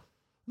reveal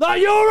that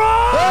you're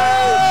right!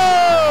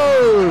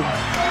 Oh!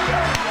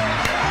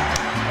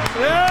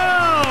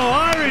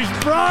 Irish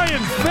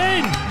Brian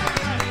Finn!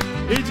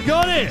 He's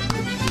got it!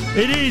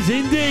 It is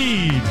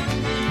indeed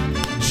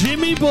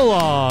Jimmy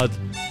Bullard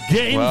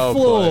getting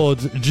floored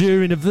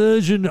during a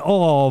version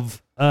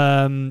of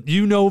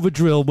You Know the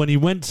Drill when he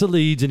went to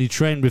Leeds and he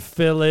trained with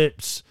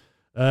Phillips,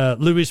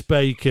 Lewis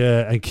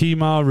Baker and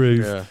Kemar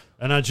Roof. Yeah.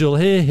 And as you'll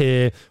hear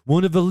here,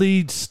 one of the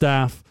Leeds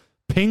staff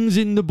pings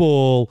in the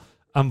ball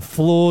and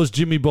floors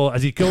Jimmy Bullard.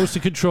 As he goes to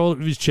control it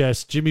with his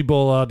chest, Jimmy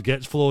Bullard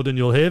gets floored and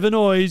you'll hear the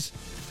noise.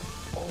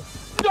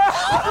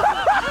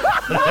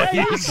 There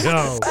you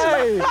go.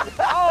 Hey.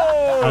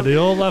 Oh. And they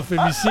all laughing.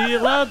 You see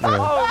it, lad? Yeah.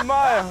 Oh,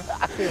 my.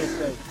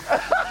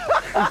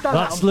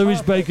 That's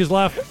Lewis Baker's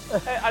laugh.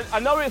 I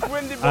know it's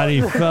windy, but... And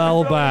he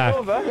fell back.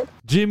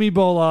 Jimmy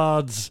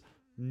Bullard's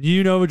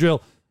You Know the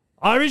Drill.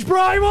 Irish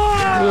Prime!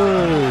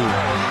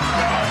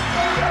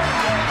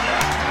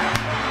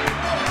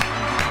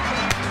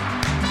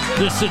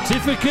 The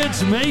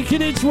certificate's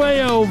making its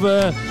way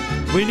over.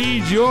 We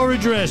need your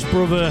address,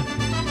 brother.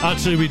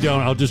 Actually, we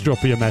don't. I'll just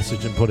drop you a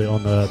message and put it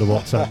on the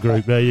WhatsApp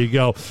group. There you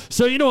go.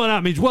 So you know what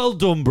that means. Well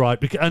done,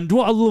 Bright. And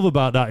what I love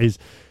about that is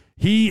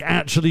he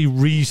actually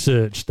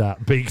researched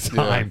that big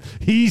time.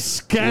 Yeah. He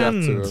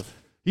scanned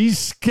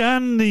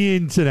the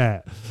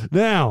internet.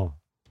 Now,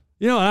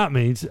 you know what that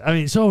means? I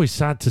mean, it's always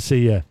sad to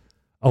see a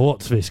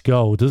what's this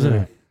go, doesn't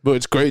it? But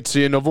it's great to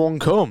see another one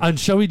come. And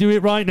shall we do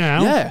it right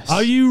now? Yes.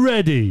 Are you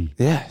ready?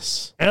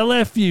 Yes.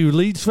 LFU,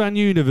 Leeds Fan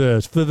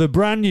Universe, for the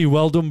brand new,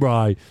 well done,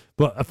 Bri,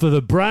 but for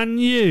the brand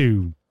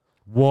new,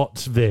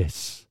 what's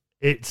this?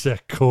 It's a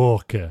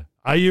corker.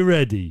 Are you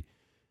ready?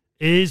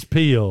 Ears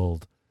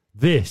peeled.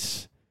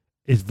 This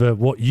is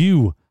what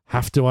you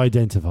have to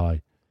identify.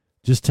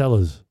 Just tell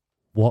us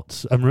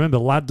what's... And remember,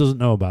 Lad doesn't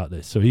know about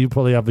this, so he'll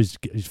probably have his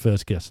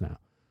first guess now.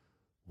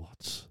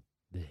 What's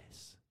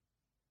this?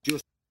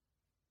 Just...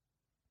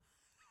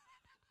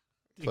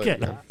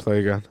 Play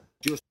again.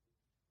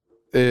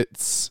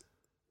 It's...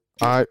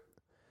 I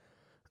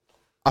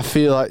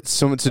feel like it's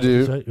something to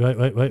do...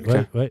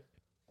 Wait.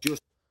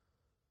 Just...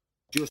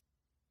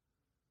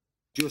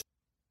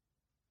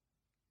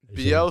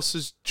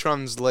 Bielsa's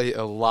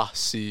translator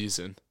last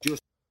season.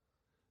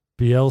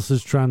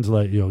 Bielsa's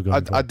translator, you're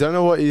going I don't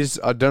know what he's...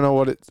 I don't know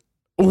what it's...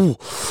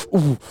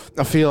 Ooh,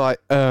 I feel like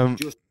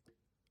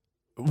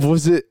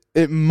was it?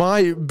 It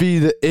might be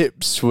the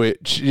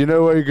Ipswich. You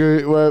know where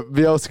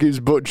Bielsa keeps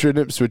butchering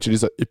Ipswich, and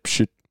he's like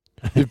Ipswich.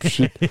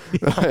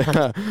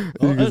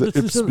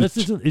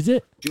 Is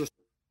it?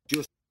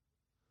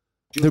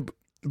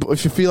 But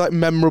if you feel like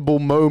memorable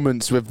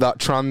moments with that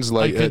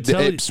translator,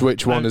 the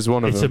Ipswich one is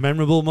one of them. It's a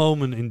memorable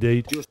moment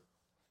indeed.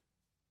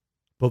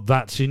 But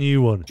that's your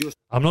new one.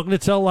 I'm not going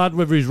to tell Lad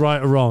whether he's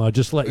right or wrong. I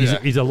just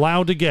he's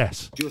allowed a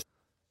guess.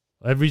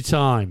 Every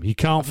time. He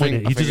can't win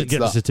it. He doesn't get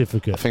the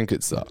certificate. I think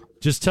it's that.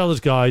 Just tell us,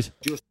 guys,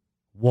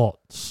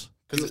 what's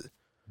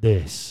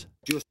this?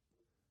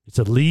 It's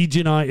a Leeds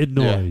United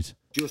noise.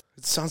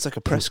 It sounds like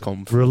a press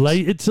conference.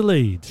 Related to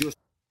Leeds.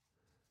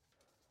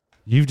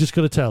 You've just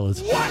got to tell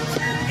us.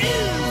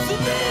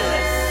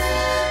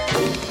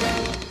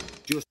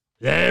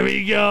 There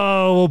we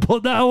go. We'll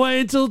put that away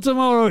until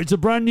tomorrow. It's a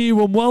brand new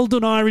one. Well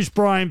done, Irish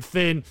Brian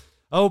Finn.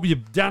 I hope you're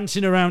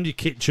dancing around your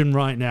kitchen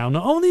right now.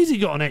 Not only has he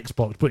got an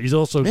Xbox, but he's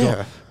also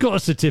got a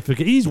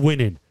certificate. He's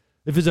winning.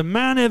 If there's a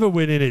man ever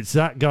winning, it's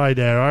that guy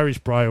there, Irish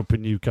Brian up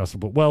in Newcastle.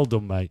 But well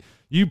done, mate.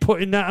 You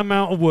put in that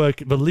amount of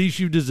work, the least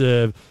you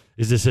deserve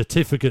is a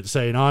certificate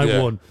saying, I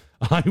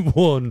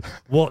won.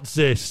 What's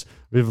this?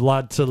 With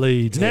Lad to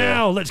Leeds.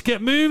 Now, let's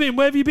get moving.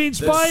 Where have you been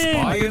spying?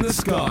 The Spy in the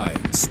Sky,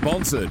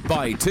 sponsored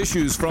by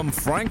Tissues from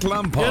Frank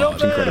Lampard.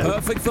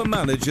 Perfect for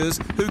managers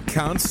who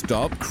can't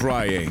stop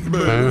crying.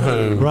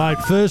 Right,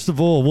 first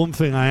of all, one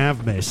thing I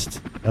have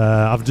missed.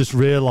 I've just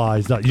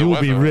realised that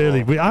you'll be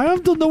really... I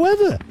have done the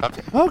weather.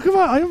 Oh, come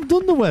on. I haven't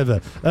done the weather.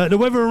 The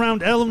weather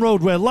around Ellen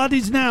Road, where Lad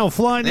is now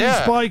flying in a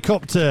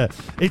Spycopter.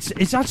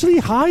 It's actually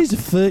highs of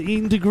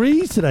 13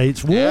 degrees today.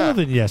 It's warmer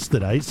than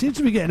yesterday. It seems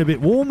to be getting a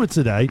bit warmer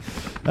today.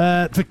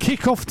 For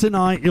kick-off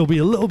tonight, it'll be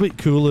a little bit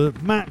cooler,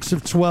 max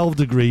of 12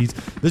 degrees.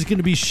 There's going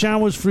to be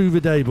showers through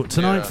the day, but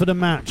tonight for the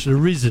match,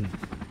 there isn't.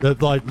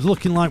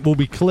 Looking like we'll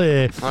be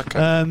clear.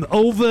 Okay.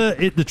 Over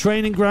at the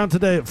training ground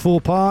today at Four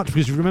Parks,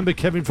 because you remember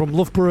Kevin from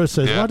Loughborough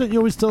says, why don't you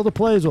always tell the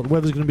players what the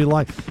weather's going to be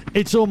like?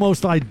 It's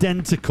almost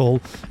identical.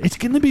 It's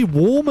going to be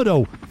warmer,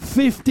 though.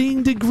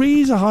 15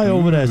 degrees are high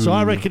over there, so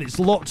I reckon it's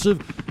lots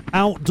of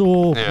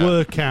outdoor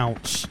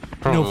workouts.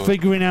 Probably.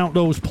 Figuring out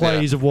those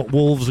plays of what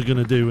Wolves are going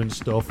to do and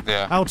stuff.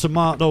 How to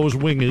mark those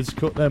wingers,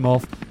 cut them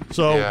off.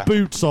 So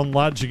boots on,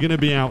 lads. You're going to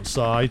be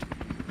outside.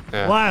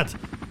 Lad,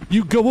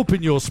 you go up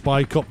in your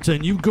Spycopter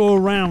and you go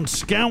around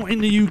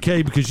scouting the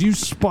UK because you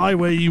spy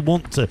where you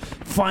want to,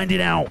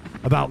 finding out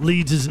about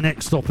Leeds'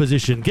 next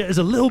opposition. Get us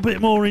a little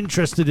bit more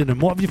interested in them.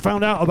 What have you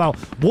found out about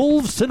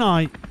Wolves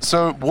tonight?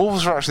 So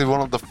Wolves were actually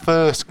one of the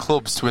first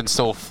clubs to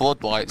install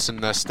floodlights in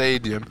their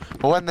stadium.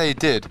 But when they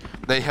did,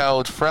 they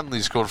held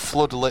friendlies called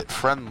floodlit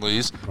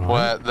friendlies,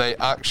 where they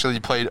actually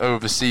played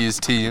overseas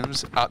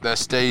teams at their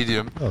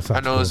stadium.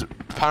 And it was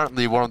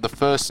apparently one of the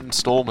first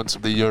installments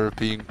of the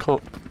European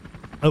Cup.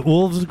 At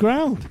Wolves'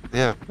 ground?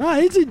 Yeah.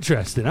 That is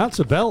interesting. That's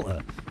a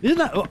belter. Isn't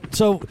that?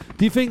 So,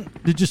 do you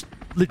think they just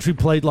literally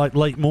played like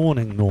late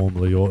morning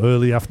normally or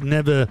early after,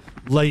 never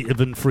later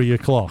than 3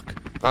 o'clock?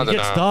 It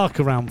gets dark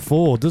around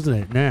 4, doesn't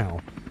it, now?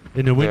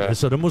 In the winter,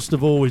 so they must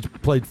have always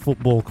played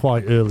football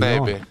quite early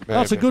on.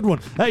 That's a good one.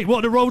 Hey, what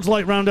are the roads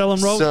like round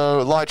Ellen Road?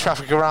 So, light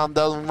traffic around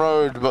Ellen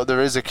Road, but there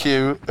is a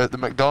queue at the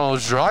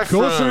McDonald's drive-thru.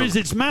 Of course there is.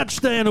 It's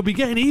match day, and it'll be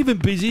getting even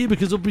busier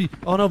because it'll be...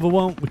 Oh, no, but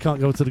won't. We can't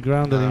go to the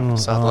ground anymore.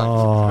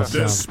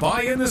 The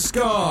Spy in the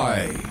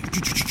Sky.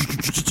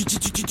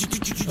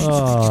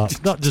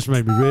 That just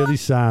made me really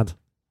sad.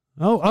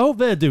 I hope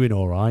they're doing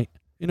all right.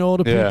 All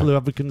the people who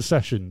have the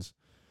concessions.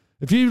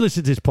 If you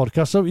listen to this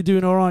podcast, I hope you're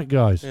doing all right,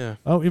 guys. I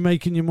hope you're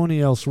making your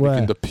money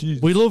elsewhere.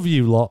 We love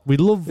you lot. We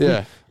love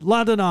you.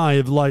 Lad and I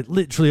have,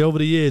 literally over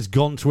the years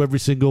gone to every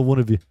single one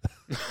of you.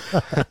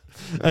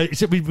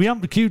 Except we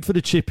haven't queued for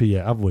the chippy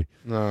yet, have we?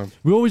 No.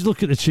 We always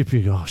look at the chippy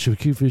and go, oh, should we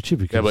queue for the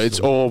chippy? Yeah, but it's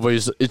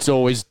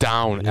always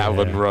down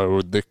Ellen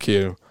Road, the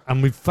queue.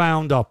 And we've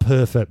found our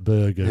perfect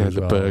burger as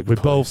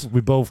well.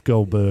 We both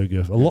go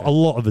burger a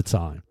lot of the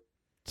time.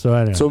 So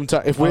anyway,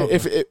 sometimes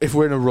if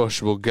we're in a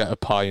rush, we'll get a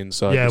pie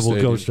inside. Yeah, we'll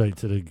go straight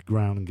to the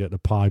ground and get the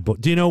pie. But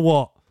do you know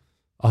what?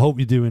 I hope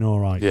you're doing all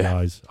right,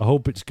 guys. I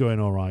hope it's going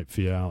all right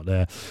for you out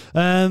there.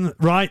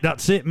 Right,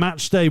 that's it.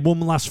 Match day. One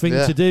last thing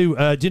to do.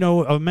 Do you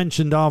know, I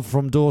mentioned Arv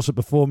from Dorset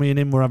before. Me and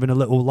him were having a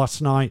little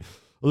last night.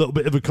 A little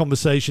bit of a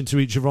conversation to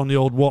each other on the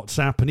old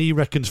WhatsApp, and he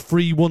reckons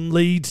 3-1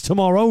 Leeds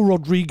tomorrow.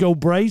 Rodrigo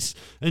Brace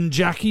and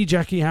Jackie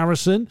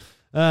Harrison.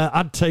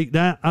 I'd take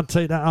that.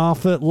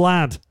 Arthur.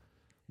 Lad,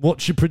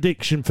 what's your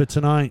prediction for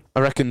tonight? I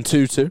reckon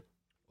 2-2.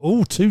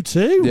 Oh,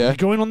 2-2? Yeah. You're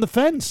going on the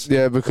fence?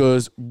 Yeah,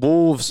 because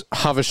Wolves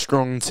have a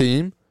strong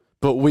team,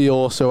 but we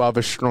also have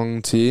a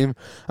strong team.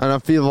 And I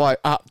feel like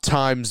at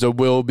times there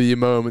will be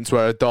moments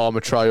where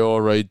Adama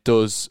Traore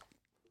does,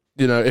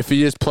 if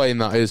he is playing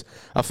that is,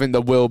 I think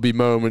there will be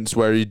moments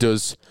where he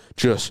does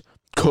just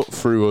cut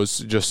through us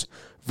just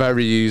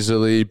very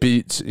easily,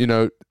 beat,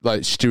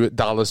 like Stuart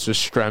Dallas for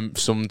strength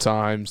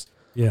sometimes.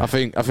 Yeah. I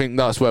think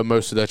that's where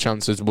most of their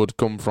chances would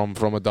come from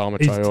Adama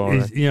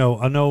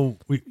Traore. I know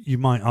you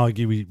might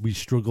argue we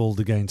struggled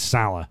against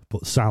Salah,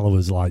 but Salah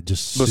was like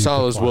just. But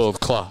Salah's class. world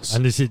class,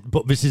 and this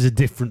is a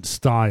different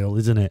style,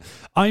 isn't it?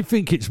 I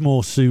think it's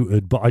more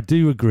suited, but I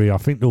do agree. I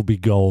think there'll be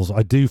goals.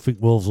 I do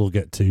think Wolves will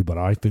get 2, but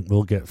I think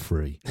we'll get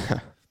 3.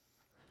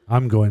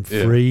 I'm going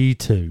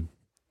 3-2.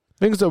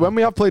 Things that when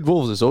we have played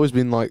Wolves, it's always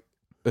been like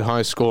a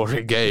high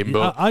scoring game,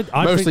 but I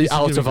mostly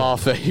out of our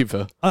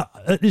favour.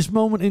 At this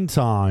moment in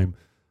time,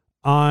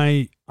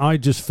 I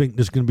just think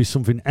there's going to be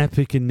something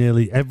epic in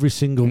nearly every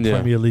single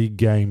Premier League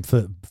game,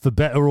 for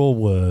better or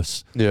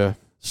worse. Yeah.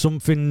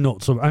 Something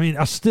nuts. I mean,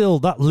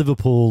 that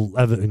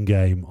Liverpool-Everton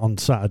game on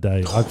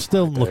Saturday, I'm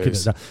still looking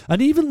at that.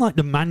 And even like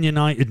the Man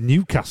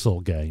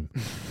United-Newcastle game.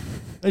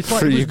 It's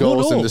like 3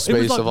 goals in the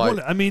space of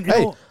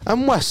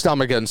and West Ham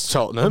against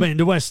Tottenham. I mean,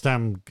 the West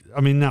Ham,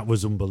 that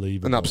was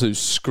unbelievable. An absolute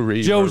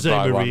screamer. Jose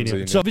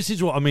Mourinho. So this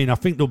is what I mean. I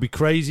think there'll be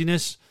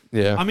craziness.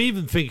 Yeah. I'm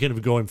even thinking of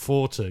going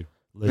 4-2.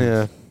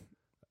 Yeah.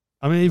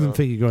 I'm even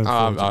thinking of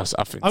going 4-2.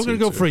 I think I'm going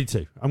to go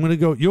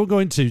 3-2. You're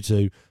going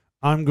 2-2.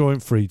 I'm going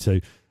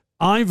 3-2.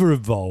 Either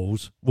of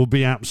those will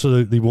be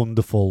absolutely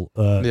wonderful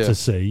to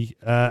see.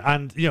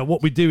 And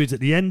what we do is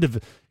at the end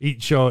of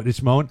each show at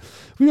this moment,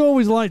 we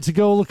always like to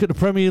go look at the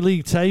Premier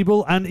League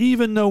table. And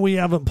even though we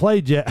haven't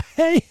played yet,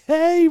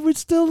 hey, we're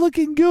still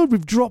looking good.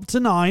 We've dropped to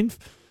 9th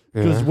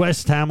because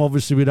West Ham,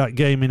 obviously with that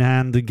game in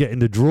hand and getting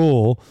the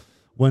draw,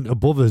 went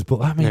above us.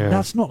 But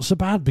that's not so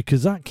bad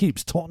because that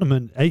keeps Tottenham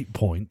at 8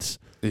 points.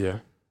 Yeah.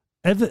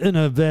 Everton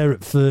are there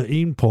at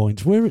 13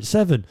 points. We're at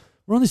 7.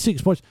 We're only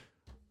 6 points.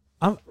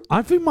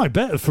 I think my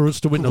bet for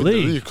us to win the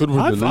league.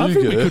 I think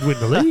we could win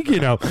the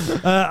league,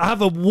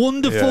 Have a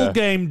wonderful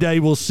game day.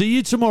 We'll see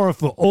you tomorrow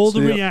for all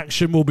the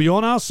reaction. We'll be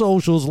on our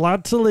socials,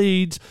 Lad to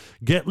Leeds.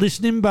 Get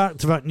listening back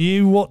to that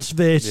new What's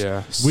This.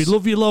 Yes. We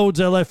love you loads,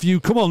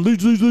 LFU. Come on,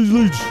 Leeds.